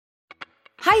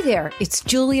Hi there, it's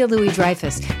Julia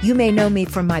Louis-Dreyfus. You may know me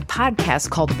from my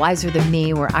podcast called Wiser Than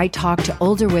Me, where I talk to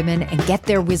older women and get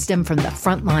their wisdom from the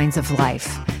front lines of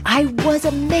life. I was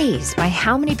amazed by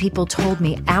how many people told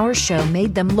me our show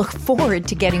made them look forward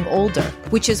to getting older,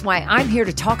 which is why I'm here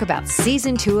to talk about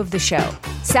Season 2 of the show.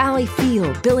 Sally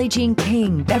Field, Billie Jean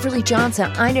King, Beverly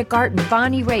Johnson, Ina Garten,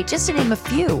 Bonnie Raitt, just to name a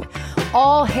few.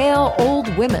 All hail old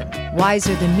women.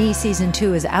 Wiser Than Me Season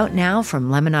 2 is out now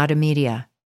from Lemonada Media.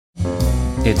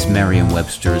 It's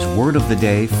Merriam-Webster's Word of the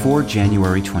Day for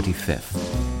January 25th.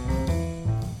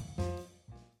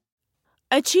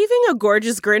 Achieving a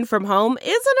gorgeous grin from home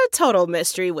isn't a total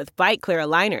mystery with Bite Clear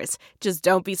aligners. Just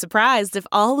don't be surprised if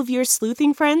all of your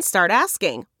sleuthing friends start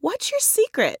asking, "What's your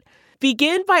secret?"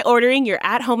 Begin by ordering your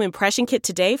at-home impression kit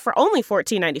today for only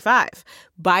 $14.95.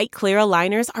 Bite Clear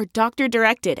aligners are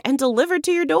doctor-directed and delivered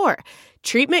to your door.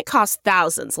 Treatment costs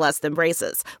thousands less than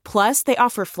braces. Plus, they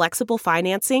offer flexible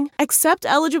financing, accept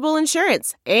eligible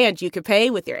insurance, and you can pay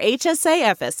with your HSA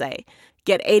FSA.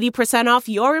 Get 80% off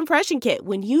your impression kit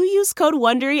when you use code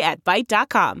WONDERY at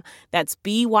Byte.com. That's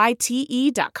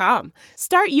BYTE.com.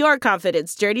 Start your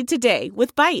confidence journey today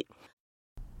with Byte.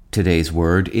 Today's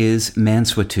word is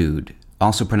Mansuetude,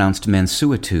 also pronounced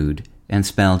Mansuetude, and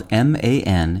spelled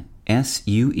M-A-N-S-U-E-T-U-D-E.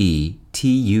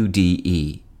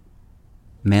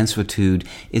 Mansuetude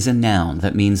is a noun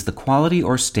that means the quality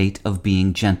or state of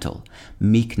being gentle,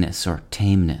 meekness or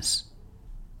tameness.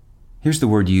 Here's the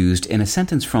word used in a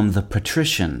sentence from The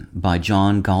Patrician by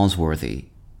John Galsworthy.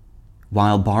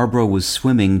 While Barbara was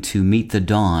swimming to meet the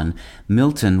dawn,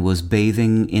 Milton was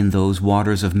bathing in those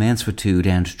waters of mansuetude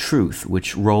and truth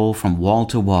which roll from wall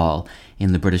to wall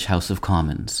in the British House of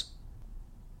Commons.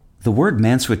 The word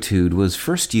mansuetude was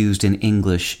first used in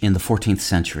English in the 14th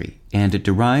century, and it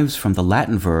derives from the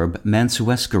Latin verb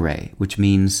mansuescere, which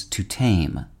means to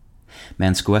tame.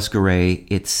 Mansuescere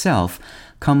itself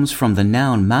comes from the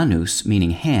noun manus,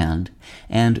 meaning hand,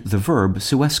 and the verb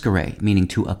suescere, meaning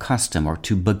to accustom or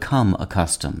to become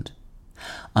accustomed.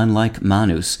 Unlike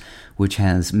manus, which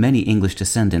has many English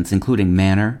descendants, including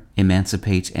manor,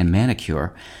 emancipate, and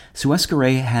manicure,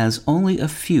 suescere has only a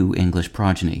few English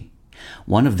progeny.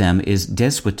 One of them is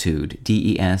desuetude,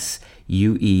 D-E-S-U-E-T-U-D-E,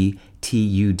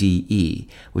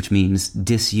 which means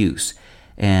disuse,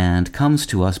 and comes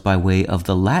to us by way of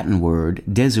the Latin word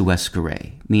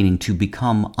desuescere, meaning to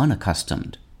become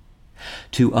unaccustomed.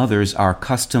 Two others are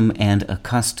custom and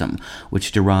accustom,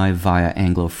 which derive via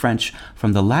Anglo-French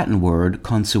from the Latin word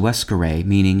consuescere,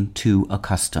 meaning to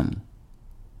accustom.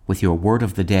 With your word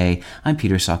of the day, I'm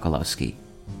Peter Sokolowski.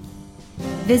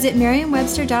 Visit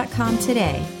Merriam-Webster.com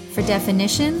today for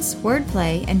definitions,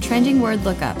 wordplay, and trending word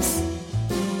lookups.